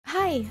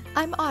Hi,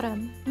 I'm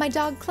Autumn. My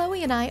dog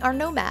Chloe and I are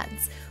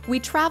nomads. We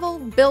travel,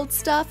 build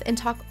stuff, and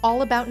talk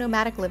all about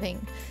nomadic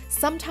living.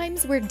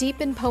 Sometimes we're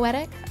deep and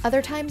poetic,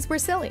 other times we're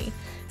silly.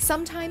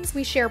 Sometimes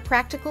we share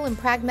practical and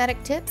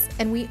pragmatic tips,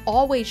 and we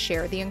always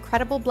share the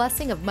incredible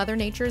blessing of Mother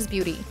Nature's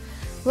beauty.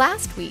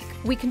 Last week,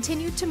 we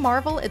continued to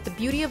marvel at the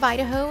beauty of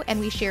Idaho, and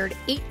we shared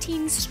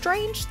 18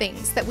 strange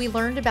things that we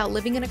learned about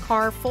living in a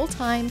car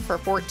full-time for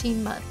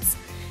 14 months.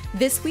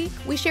 This week,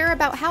 we share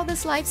about how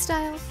this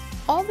lifestyle,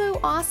 although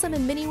awesome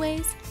in many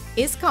ways,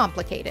 is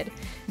complicated.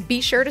 Be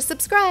sure to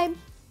subscribe.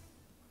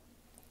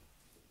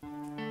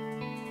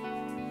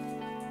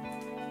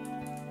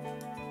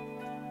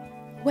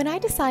 When I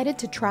decided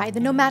to try the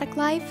nomadic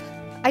life,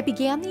 I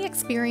began the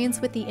experience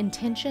with the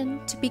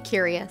intention to be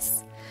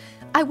curious.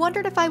 I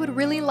wondered if I would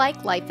really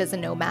like life as a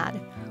nomad,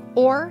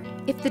 or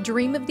if the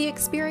dream of the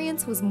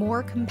experience was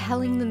more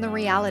compelling than the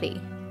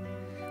reality.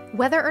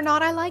 Whether or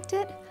not I liked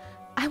it,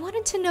 I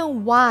wanted to know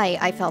why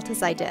I felt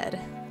as I did.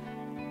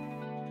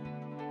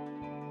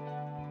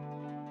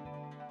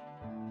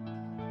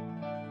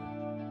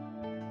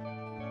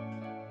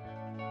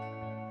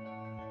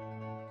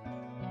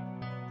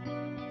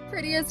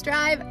 Prettiest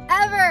drive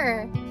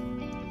ever!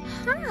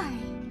 Hi!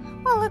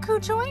 Well, look who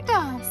joined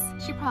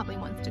us. She probably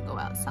wants to go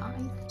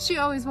outside. She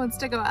always wants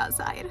to go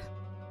outside.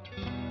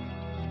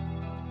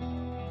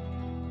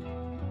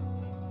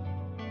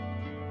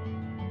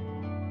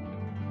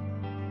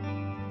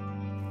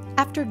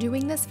 After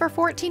doing this for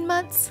 14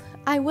 months,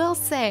 I will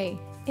say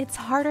it's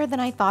harder than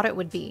I thought it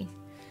would be.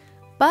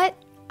 But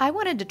I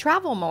wanted to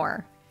travel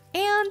more,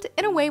 and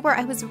in a way where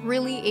I was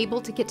really able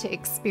to get to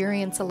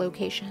experience a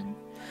location,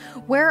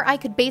 where I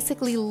could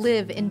basically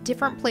live in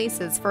different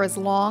places for as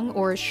long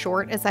or as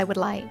short as I would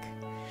like.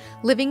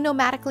 Living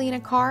nomadically in a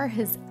car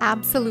has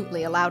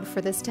absolutely allowed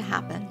for this to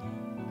happen.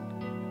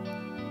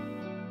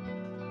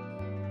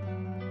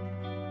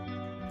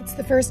 It's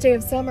the first day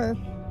of summer,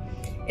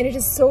 and it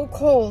is so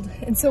cold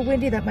and so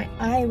windy that my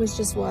eye was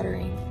just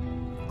watering.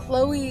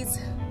 Chloe's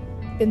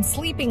been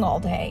sleeping all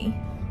day.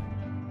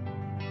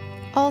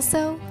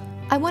 Also,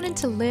 I wanted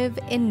to live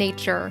in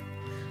nature.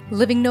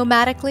 Living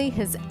nomadically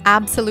has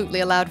absolutely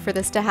allowed for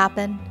this to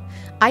happen.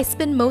 I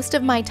spend most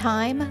of my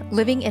time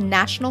living in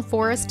national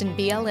forest and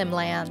BLM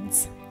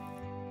lands.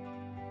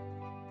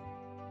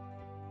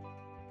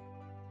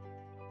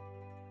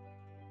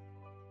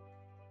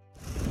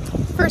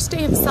 First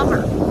day of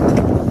summer.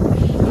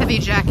 Heavy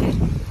jacket,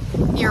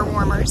 ear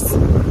warmers,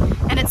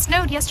 and it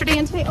snowed yesterday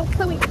and today. Oh,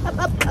 Chloe,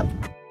 up.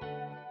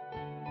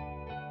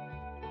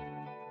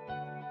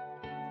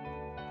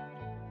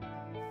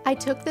 I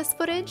took this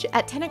footage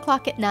at 10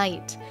 o'clock at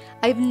night.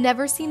 I've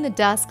never seen the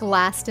dusk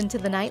last into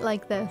the night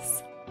like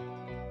this.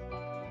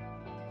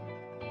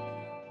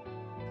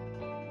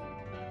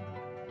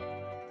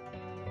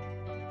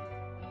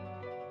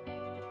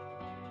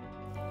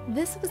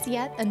 This was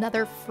yet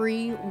another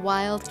free,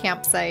 wild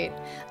campsite.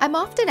 I'm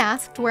often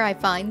asked where I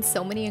find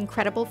so many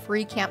incredible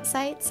free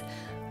campsites.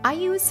 I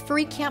use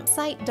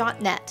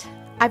freecampsite.net.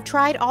 I've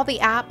tried all the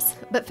apps,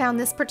 but found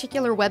this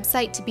particular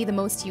website to be the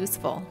most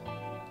useful.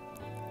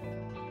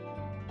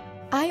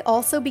 I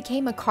also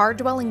became a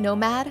car-dwelling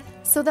nomad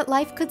so that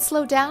life could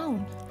slow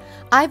down.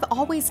 I've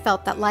always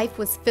felt that life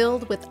was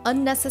filled with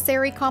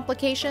unnecessary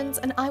complications,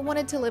 and I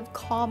wanted to live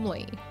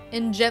calmly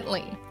and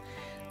gently.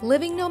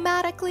 Living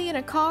nomadically in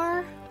a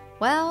car,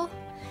 well,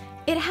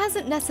 it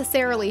hasn't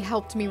necessarily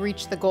helped me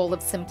reach the goal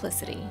of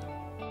simplicity.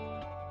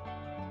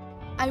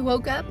 I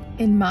woke up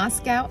in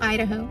Moscow,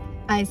 Idaho.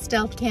 I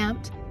stealth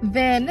camped.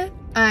 Then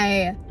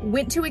I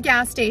went to a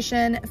gas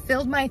station,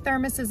 filled my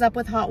thermoses up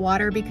with hot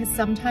water because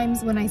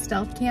sometimes when I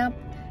stealth camp,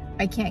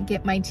 I can't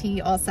get my tea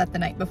all set the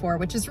night before,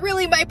 which is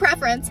really my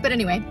preference. But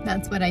anyway,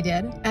 that's what I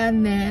did.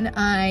 And then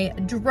I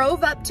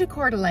drove up to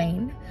Coeur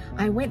d'Alene.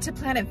 I went to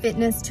Planet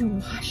Fitness to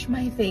wash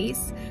my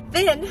face.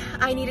 Then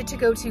I needed to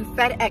go to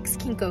FedEx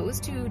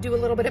Kinko's to do a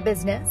little bit of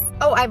business.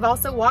 Oh, I've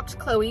also walked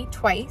Chloe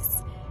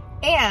twice.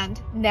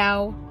 And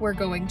now we're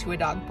going to a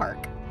dog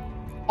park.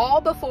 All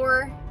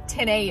before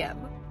 10 a.m.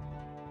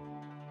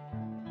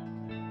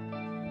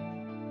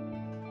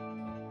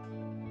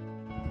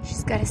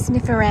 She's got to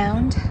sniff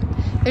around.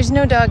 There's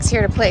no dogs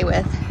here to play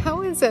with.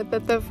 How is it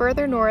that the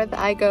further north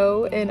I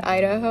go in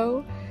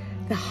Idaho,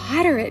 the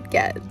hotter it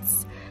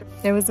gets?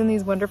 I was in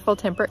these wonderful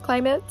temperate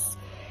climates,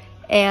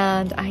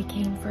 and I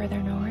came further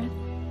north,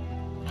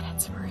 and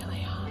it's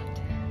really hot.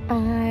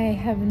 I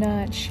have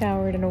not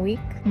showered in a week,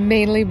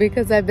 mainly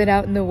because I've been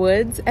out in the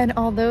woods, and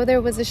although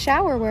there was a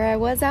shower where I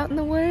was out in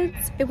the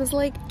woods, it was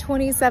like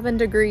 27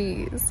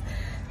 degrees.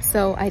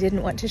 So I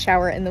didn't want to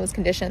shower in those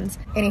conditions.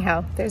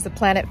 Anyhow, there's a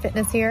Planet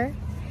Fitness here.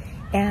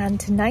 And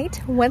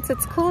tonight, once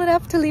it's cool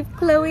enough to leave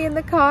Chloe in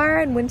the car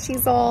and when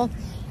she's all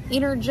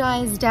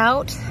energized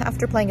out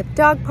after playing at the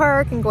dog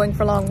park and going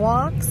for long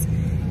walks,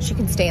 she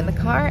can stay in the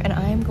car and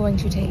I'm going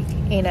to take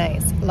a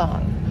nice,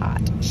 long,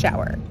 hot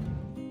shower.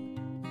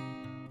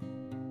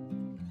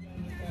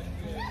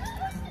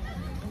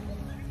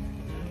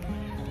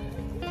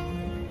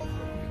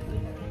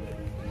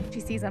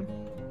 She sees him.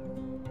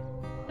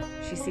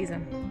 She sees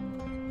him.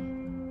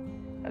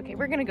 Okay,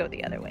 we're gonna go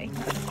the other way.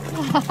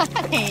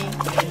 Hey,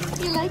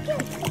 do you like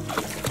it?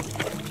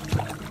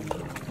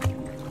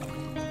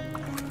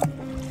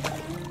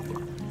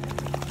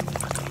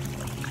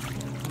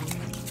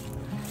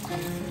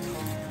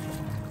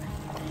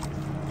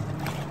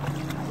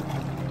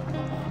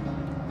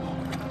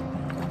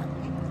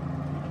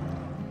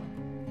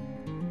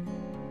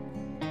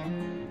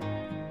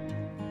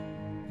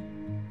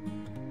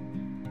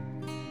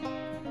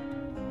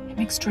 I'm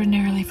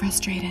extraordinarily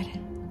frustrated.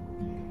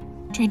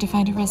 Trying to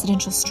find a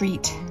residential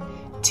street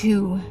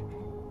to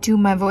do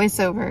my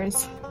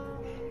voiceovers.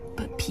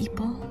 But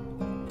people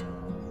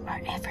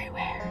are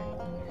everywhere.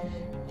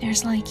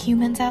 There's like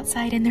humans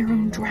outside in their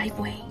own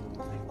driveway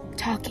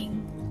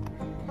talking.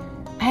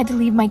 I had to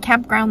leave my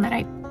campground that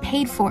I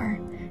paid for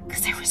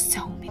because there were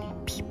so many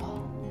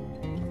people.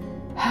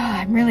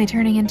 I'm really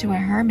turning into a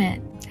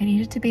hermit. I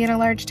needed to be in a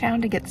large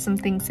town to get some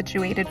things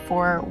situated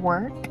for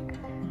work.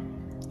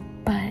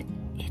 But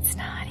it's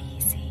not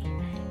easy,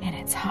 and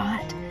it's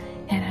hot,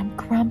 and I'm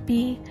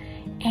grumpy,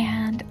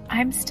 and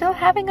I'm still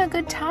having a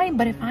good time,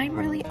 but if I'm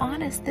really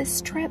honest,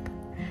 this trip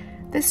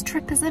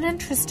is an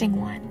interesting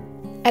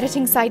one.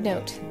 Editing side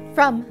note,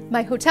 from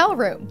my hotel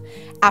room.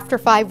 After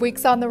 5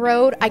 weeks on the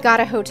road, I got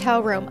a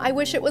hotel room. I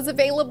wish it was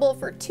available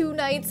for 2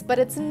 nights, but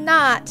it's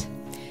not.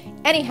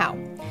 Anyhow,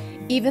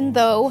 even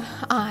though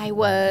I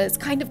was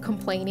kind of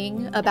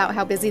complaining about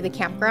how busy the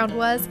campground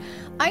was,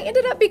 I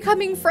ended up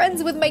becoming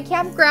friends with my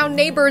campground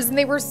neighbors, and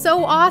they were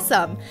so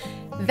awesome.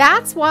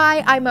 That's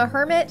why I'm a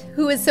hermit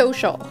who is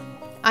social.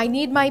 I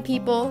need my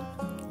people,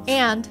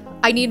 and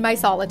I need my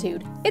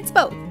solitude. It's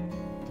both.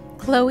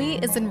 Chloe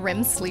is in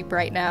REM sleep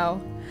right now.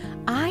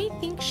 I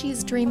think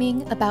she's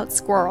dreaming about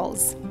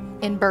squirrels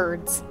and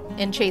birds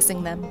and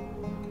chasing them.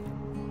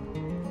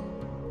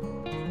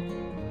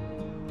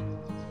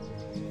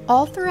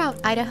 All throughout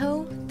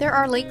Idaho, there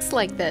are lakes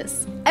like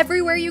this.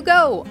 Everywhere you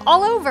go,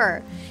 all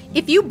over.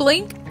 If you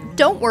blink,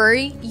 don't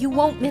worry, you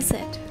won't miss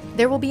it.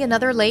 There will be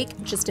another lake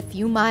just a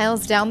few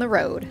miles down the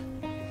road.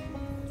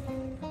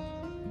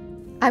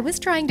 I was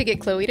trying to get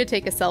Chloe to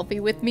take a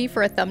selfie with me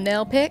for a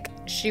thumbnail pic.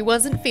 She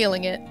wasn't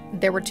feeling it.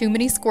 There were too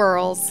many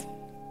squirrels.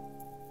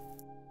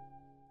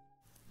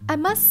 I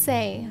must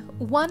say,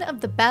 one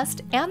of the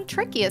best and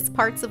trickiest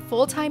parts of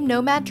full-time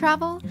nomad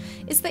travel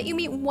is that you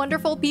meet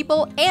wonderful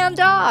people and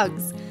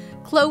dogs.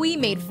 Chloe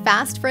made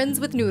fast friends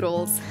with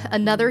Noodles,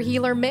 another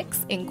healer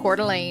mix in Coeur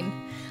d'Alene.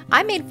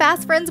 I made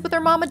fast friends with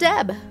her mama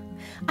Deb.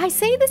 I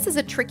say this is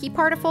a tricky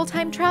part of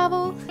full-time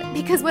travel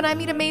because when I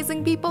meet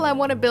amazing people, I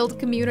want to build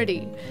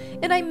community.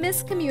 And I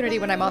miss community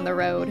when I'm on the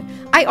road.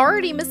 I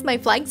already miss my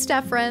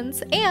Flagstaff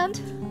friends,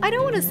 and I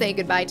don't want to say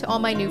goodbye to all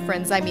my new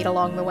friends I meet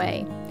along the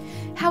way.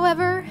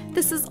 However,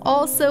 this is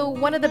also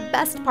one of the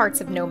best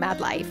parts of nomad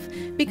life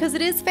because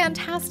it is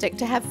fantastic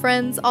to have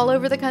friends all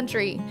over the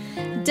country.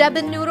 Deb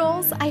and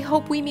Noodles, I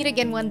hope we meet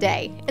again one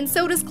day, and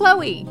so does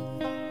Chloe.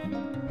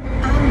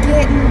 I'm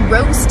getting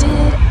roasted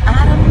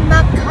out of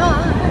my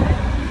car.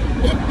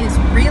 It is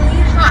really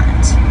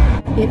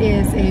hot. It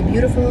is a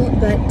beautiful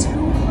but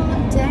too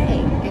hot day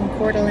in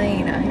Coeur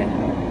d'Alene,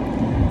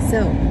 Idaho.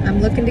 So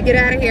I'm looking to get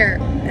out of here,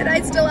 and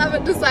I still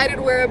haven't decided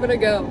where I'm gonna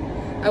go.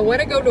 I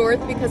want to go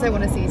north because I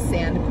want to see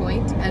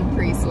Sandpoint and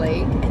Priest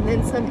Lake, and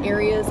then some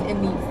areas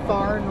in the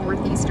far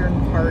northeastern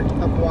part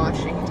of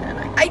Washington.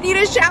 I need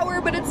a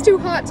shower, but it's too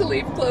hot to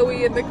leave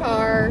Chloe in the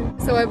car.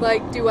 So I'm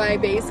like, do I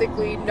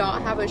basically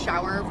not have a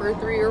shower for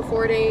 3 or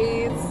 4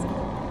 days?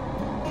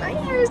 My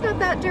hair is not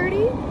that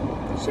dirty.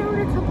 I showered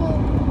a couple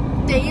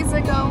days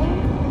ago.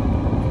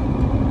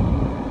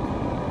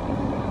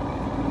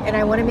 And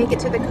I want to make it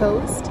to the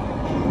coast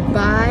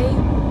by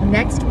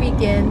next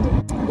weekend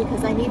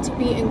because I need to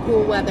be in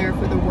cool weather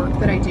for the work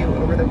that I do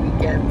over the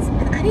weekends.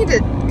 And I need to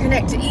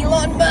connect to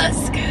Elon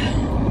Musk.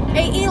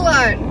 Hey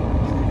Elon,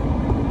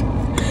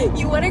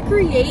 you want to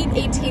create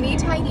a teeny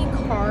tiny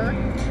car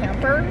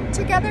camper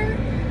together?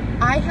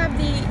 I have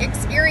the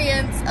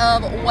experience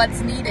of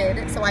what's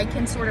needed, so I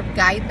can sort of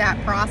guide that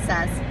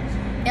process,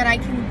 and I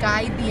can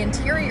guide the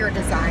interior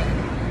design.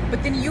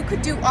 But then you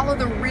could do all of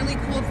the really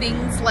cool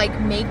things like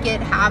make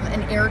it have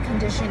an air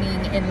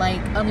conditioning and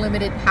like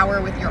unlimited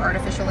power with your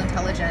artificial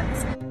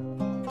intelligence.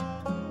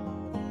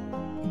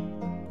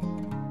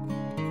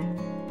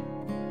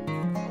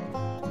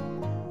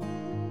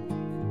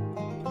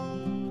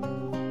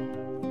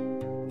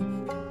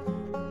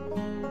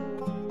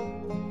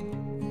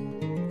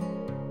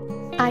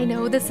 I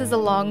know this is a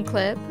long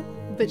clip,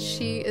 but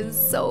she is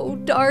so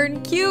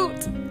darn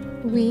cute.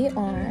 We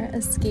are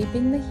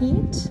escaping the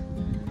heat.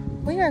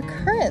 We are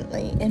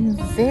currently in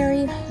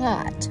very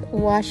hot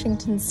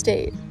Washington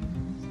State.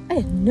 I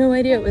had no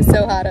idea it was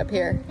so hot up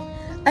here.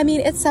 I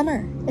mean, it's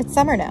summer. It's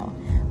summer now.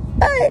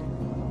 But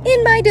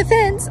in my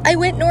defense, I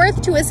went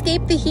north to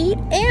escape the heat,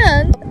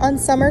 and on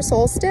summer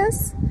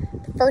solstice,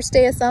 the first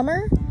day of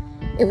summer,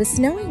 it was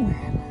snowing where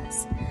I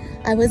was.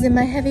 I was in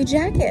my heavy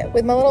jacket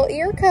with my little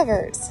ear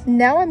covers.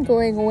 Now I'm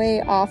going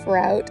way off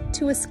route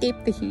to escape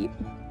the heat.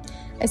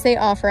 I say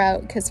off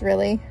route because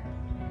really,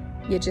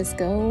 you just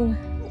go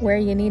where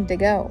you need to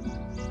go.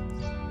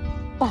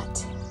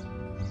 But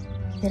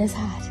It is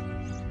hot.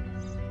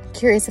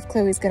 Curious if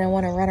Chloe's gonna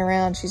want to run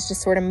around. She's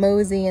just sort of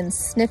mosey and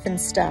sniffing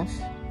stuff.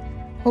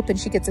 Hoping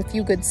she gets a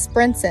few good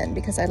sprints in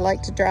because I'd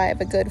like to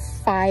drive a good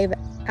 5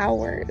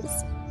 hours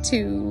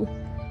to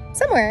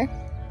somewhere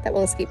that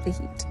will escape the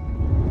heat.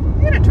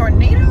 We got a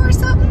tornado or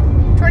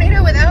something?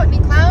 Tornado without any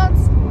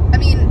clouds? I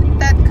mean,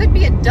 that could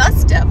be a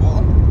dust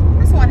devil.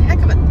 That's one heck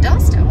of a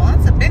dust devil.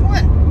 That's a big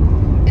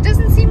one. It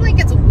doesn't seem like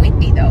it's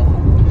windy though.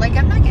 Like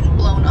I'm not getting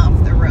blown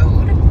off the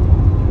road.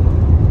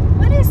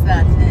 What is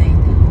that thing?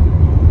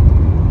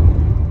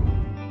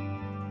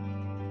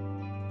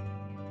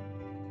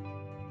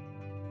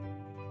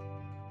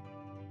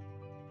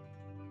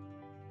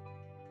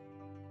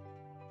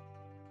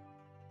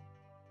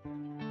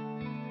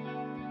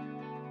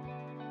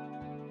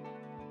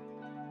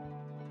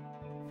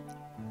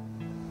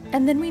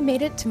 And then we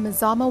made it to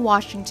Mazama,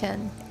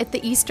 Washington, at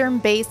the eastern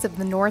base of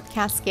the North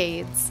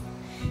Cascades.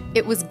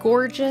 It was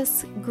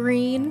gorgeous,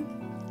 green,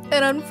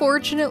 and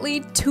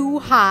unfortunately too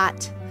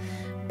hot.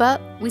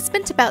 But we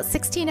spent about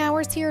 16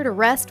 hours here to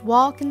rest,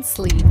 walk, and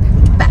sleep.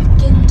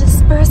 Back in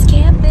dispersed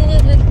camping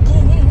again,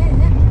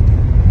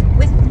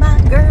 with my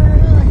girl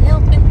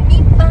helping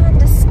me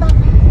find a spot.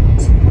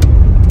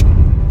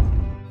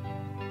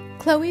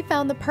 Chloe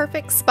found the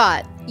perfect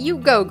spot. You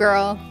go,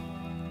 girl.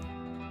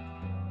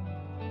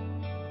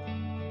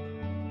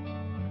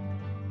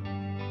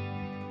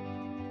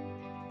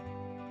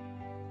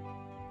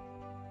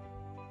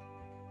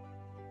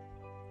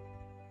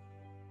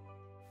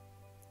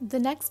 The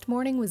next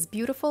morning was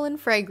beautiful and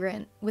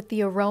fragrant, with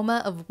the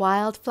aroma of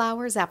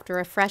wildflowers after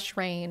a fresh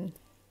rain.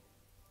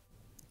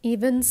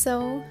 Even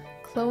so,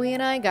 Chloe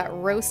and I got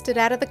roasted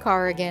out of the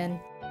car again.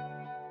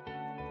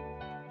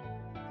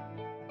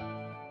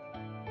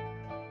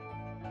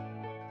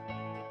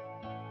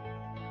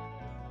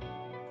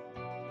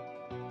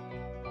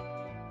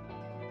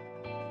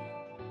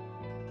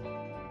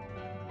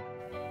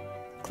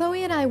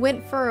 Chloe and I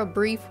went for a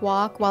brief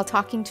walk while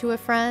talking to a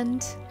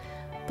friend.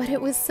 But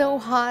it was so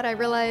hot, I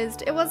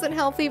realized it wasn't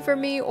healthy for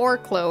me or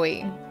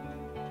Chloe.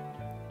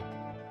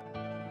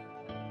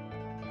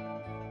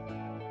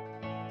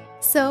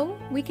 So,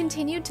 we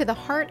continued to the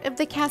heart of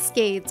the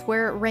Cascades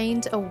where it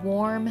rained a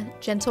warm,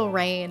 gentle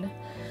rain.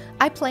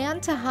 I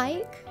planned to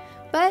hike,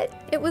 but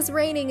it was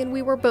raining and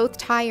we were both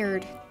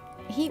tired.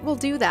 Heat will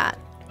do that,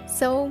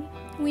 so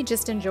we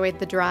just enjoyed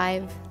the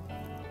drive.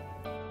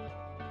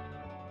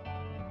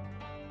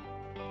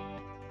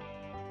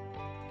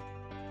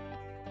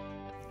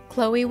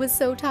 Chloe was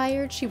so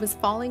tired she was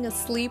falling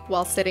asleep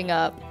while sitting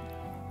up.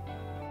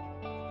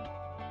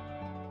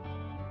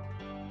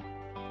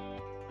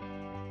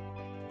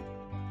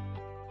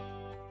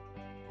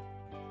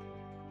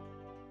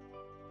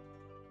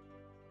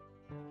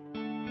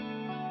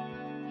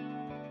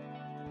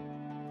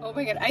 Oh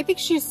my god, I think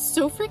she's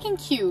so freaking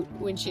cute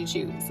when she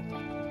chews.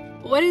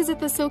 What is it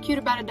that's so cute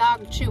about a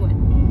dog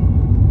chewing?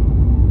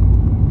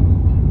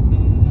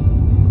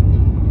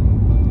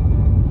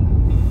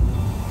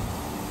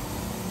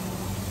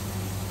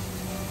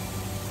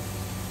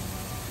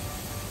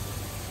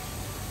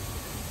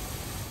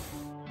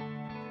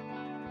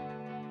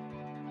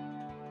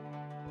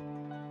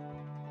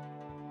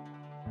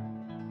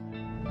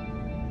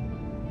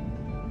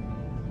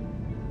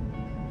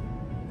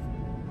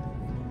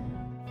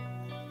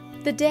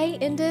 The day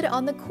ended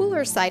on the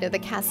cooler side of the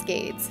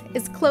Cascades,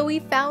 as Chloe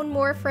found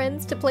more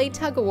friends to play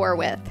tug-of-war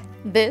with.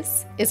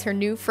 This is her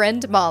new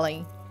friend,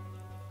 Molly.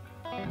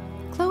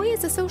 Chloe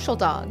is a social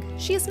dog.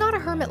 She is not a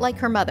hermit like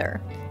her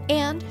mother.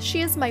 And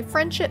she is my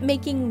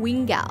friendship-making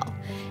wing gal.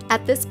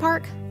 At this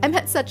park, I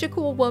met such a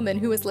cool woman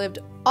who has lived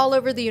all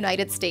over the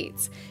United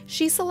States.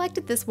 She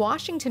selected this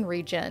Washington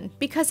region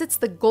because it's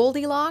the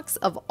Goldilocks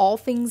of all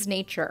things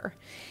nature.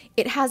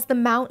 It has the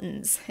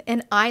mountains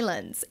and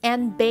islands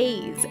and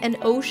bays and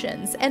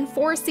oceans and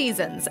 4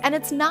 seasons, and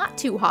it's not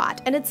too hot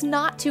and it's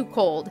not too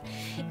cold.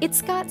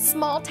 It's got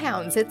small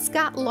towns, it's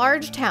got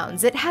large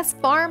towns, it has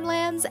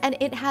farmlands, and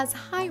it has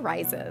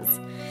high-rises.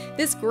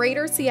 This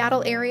greater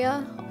Seattle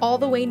area, all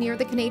the way near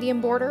the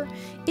Canadian border,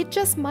 it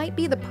just might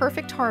be the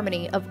perfect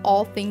harmony of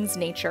all things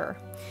nature.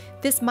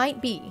 This might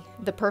be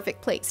the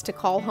perfect place to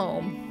call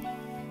home.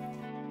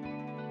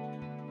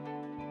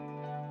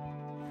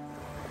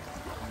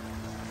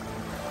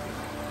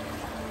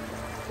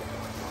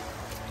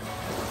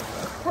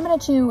 Coming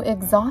at you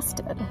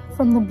exhausted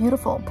from the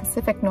beautiful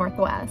Pacific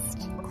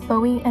Northwest.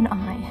 Chloe and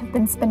I have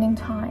been spending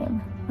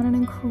time on an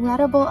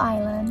incredible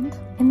island,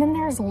 and then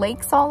there's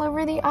lakes all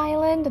over the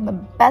island and the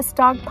best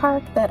dog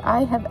park that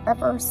I have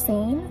ever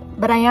seen.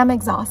 But I am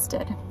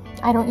exhausted.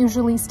 I don't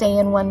usually stay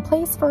in one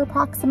place for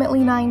approximately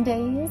 9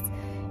 days,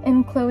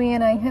 and Chloe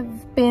and I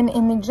have been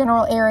in the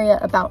general area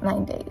about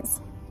 9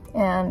 days,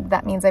 and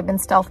that means I've been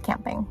stealth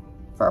camping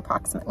for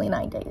approximately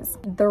 9 days.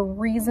 The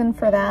reason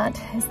for that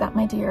is that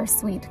my dear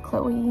sweet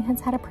Chloe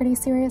has had a pretty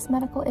serious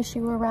medical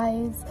issue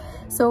arise.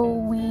 So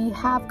we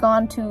have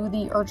gone to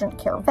the urgent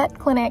care vet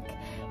clinic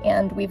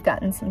and we've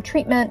gotten some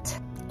treatment,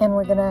 and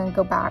we're gonna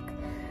go back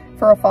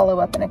for a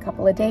follow-up in a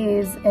couple of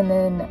days, and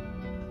then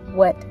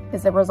what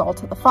is the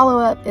result of the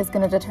follow-up is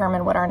going to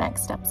determine what our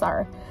next steps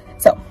are.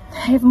 So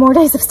I have more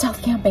days of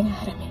stealth camping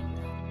ahead of me.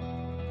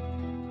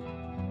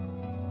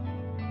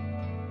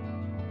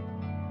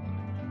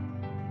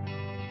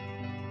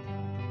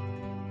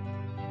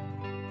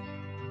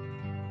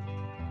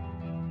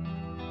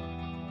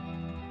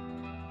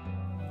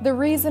 The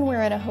reason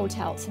we're in a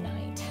hotel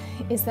tonight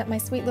is that my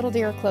sweet little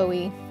dear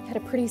Chloe had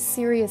a pretty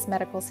serious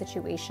medical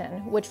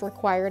situation, which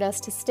required us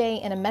to stay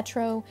in a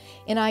metro,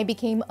 and I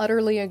became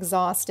utterly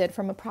exhausted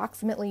from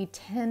approximately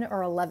 10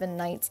 or 11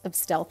 nights of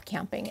stealth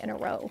camping in a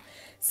row.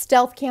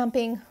 Stealth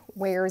camping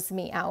wears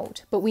me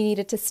out, but we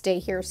needed to stay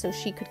here so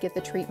she could get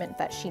the treatment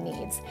that she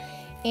needs.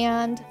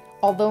 And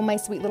although my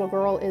sweet little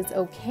girl is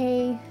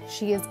okay,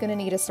 she is gonna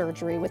need a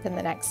surgery within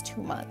the next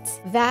 2 months.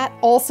 That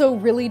also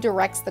really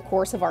directs the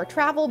course of our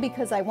travel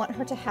because I want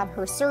her to have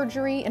her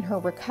surgery and her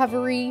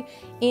recovery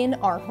in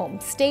our home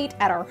state,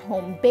 at our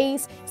home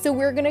base. So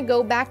we're gonna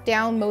go back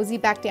down, mosey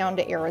back down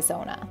to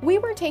Arizona. We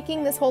were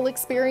taking this whole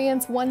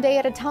experience one day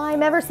at a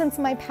time ever since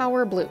my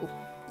power blew.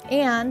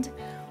 And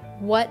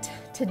what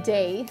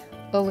today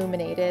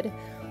illuminated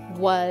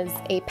was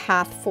a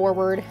path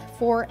forward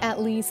for at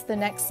least the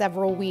next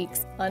several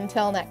weeks.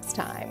 Until next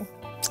time.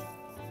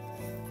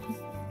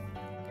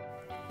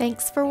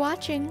 Thanks for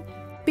watching.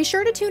 Be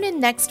sure to tune in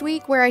next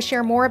week where I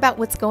share more about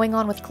what's going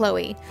on with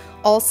Chloe.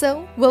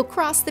 Also, we'll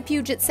cross the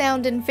Puget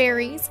Sound in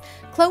ferries.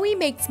 Chloe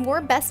makes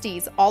more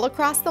besties all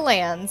across the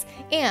lands,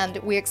 and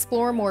we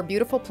explore more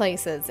beautiful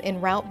places en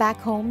route back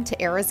home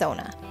to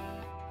Arizona.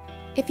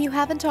 If you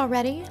haven't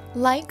already,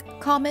 like,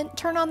 comment,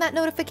 turn on that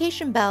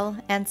notification bell,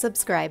 and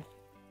subscribe.